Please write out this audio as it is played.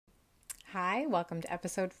Hi, welcome to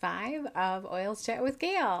episode 5 of Oils Chat with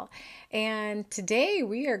Gayle. And today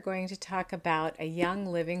we are going to talk about a Young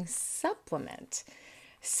Living supplement.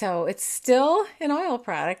 So it's still an oil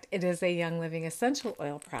product. It is a Young Living essential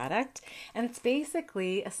oil product, and it's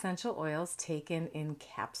basically essential oils taken in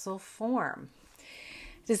capsule form.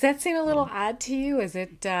 Does that seem a little odd to you?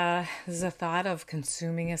 Does the thought of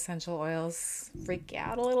consuming essential oils freak you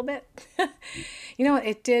out a little bit?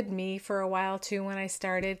 It did me for a while too when I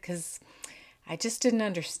started because I just didn't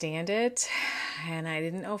understand it and I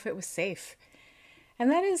didn't know if it was safe.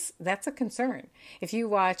 And that's a concern. If you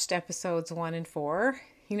watched episodes 1 and 4,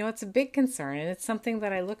 it's a big concern and it's something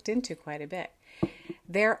that I looked into quite a bit.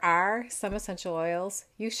 There are some essential oils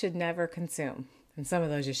you should never consume. And some of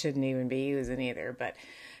those you shouldn't even be using either, but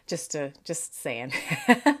just saying.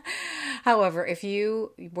 However, if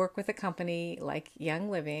you work with a company like Young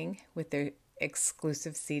Living with their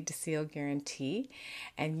exclusive seed to seal guarantee,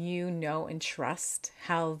 and you know and trust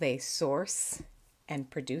how they source and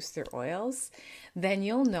produce their oils, then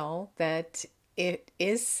you'll know that it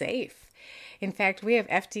is safe. In fact, we have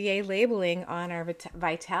FDA labeling on our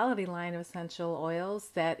Vitality line of essential oils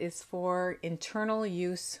that is for internal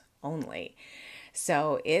use only.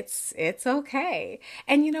 So it's okay.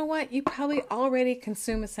 And you know what? You probably already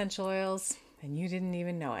consume essential oils and you didn't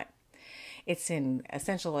even know it.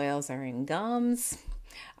 Essential oils are in gums.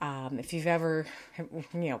 If you've ever,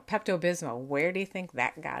 Pepto-Bismol, where do you think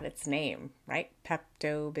that got its name, right?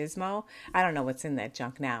 Pepto-Bismol. I don't know what's in that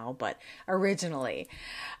junk now, but originally,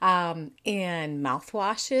 in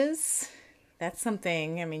mouthwashes, that's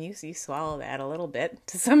something, you swallow that a little bit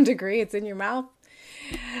to some degree. It's in your mouth.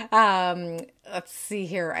 Let's see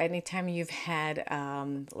here. Anytime you've had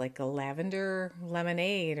like a lavender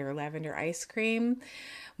lemonade or lavender ice cream,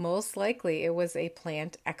 most likely it was a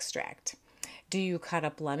plant extract. Do you cut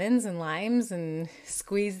up lemons and limes and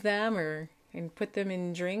squeeze them and put them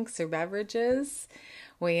in drinks or beverages?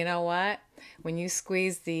 Well, you know what? When you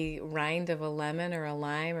squeeze the rind of a lemon or a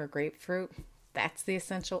lime or grapefruit, that's the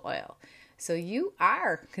essential oil. So you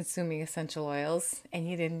are consuming essential oils and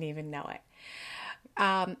you didn't even know it.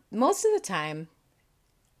 Most of the time,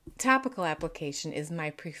 topical application is my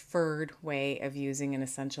preferred way of using an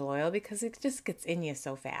essential oil because it just gets in you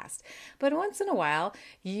so fast. But once in a while,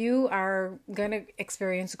 you are going to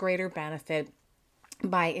experience greater benefit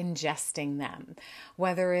by ingesting them,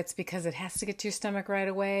 whether it's because it has to get to your stomach right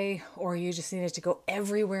away or you just need it to go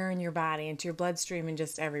everywhere in your body, into your bloodstream and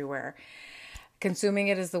just everywhere. Consuming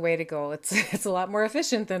it is the way to go. It's a lot more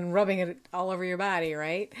efficient than rubbing it all over your body,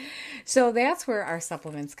 right? So that's where our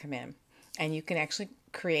supplements come in. And you can actually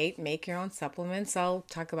make your own supplements. I'll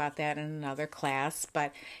talk about that in another class,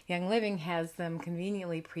 but Young Living has them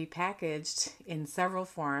conveniently prepackaged in several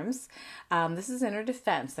forms. This is Inner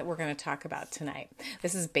Defense that we're going to talk about tonight.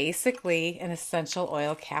 This is basically an essential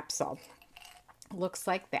oil capsule. Looks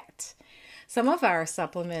like that. Some of our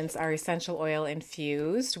supplements are essential oil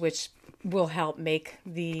infused, which will help make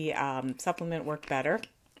the supplement work better,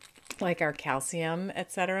 like our calcium,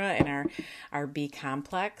 etc., and our B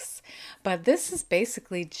complex. But this is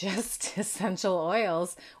basically just essential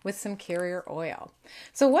oils with some carrier oil.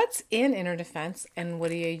 So what's in Inner Defense and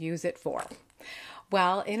what do you use it for?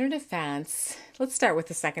 Well, Inner Defense, let's start with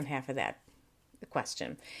the second half of that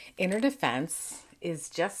question. Inner Defense is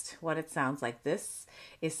just what it sounds like. This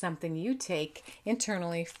is something you take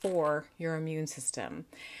internally for your immune system.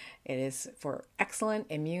 It is for excellent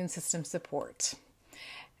immune system support.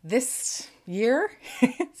 This year,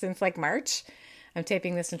 since like March, I'm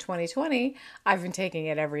taping this in 2020, I've been taking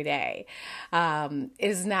it every day. Wasn't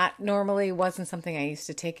something I used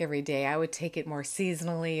to take every day. I would take it more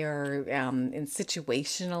seasonally or in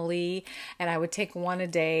situationally, and I would take 1 a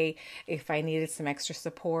day if I needed some extra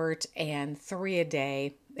support and 3 a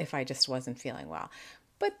day if I just wasn't feeling well.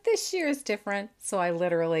 But this year is different, so I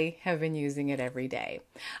literally have been using it every day.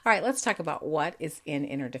 All right, let's talk about what is in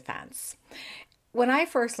Inner Defense. When I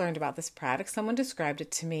first learned about this product, someone described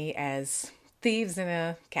it to me as thieves in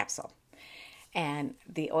a capsule. And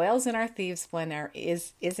the oils in our Thieves blend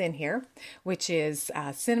is in here, which is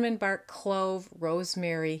cinnamon bark, clove,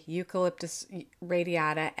 rosemary, eucalyptus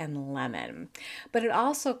radiata, and lemon. But it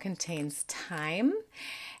also contains thyme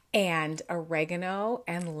and oregano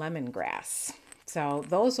and lemongrass. So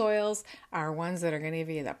those oils are ones that are going to give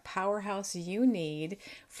you the powerhouse you need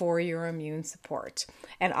for your immune support.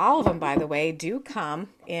 And all of them, by the way, do come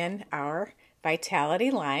in our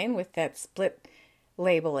Vitality line with that split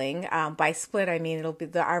labeling. By split, I mean it'll be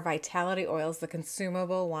our Vitality oils, the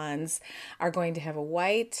consumable ones, are going to have a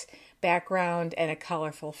white background and a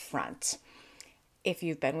colorful front. If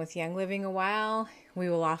you've been with Young Living a while, we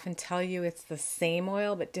will often tell you it's the same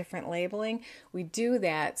oil but different labeling. We do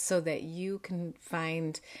that so that you can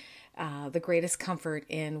find the greatest comfort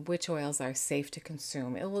in which oils are safe to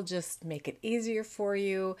consume. It will just make it easier for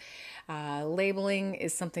you. Labeling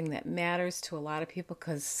is something that matters to a lot of people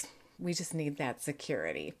because we just need that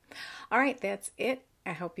security. All right, that's it.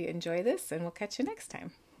 I hope you enjoy this, and we'll catch you next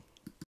time.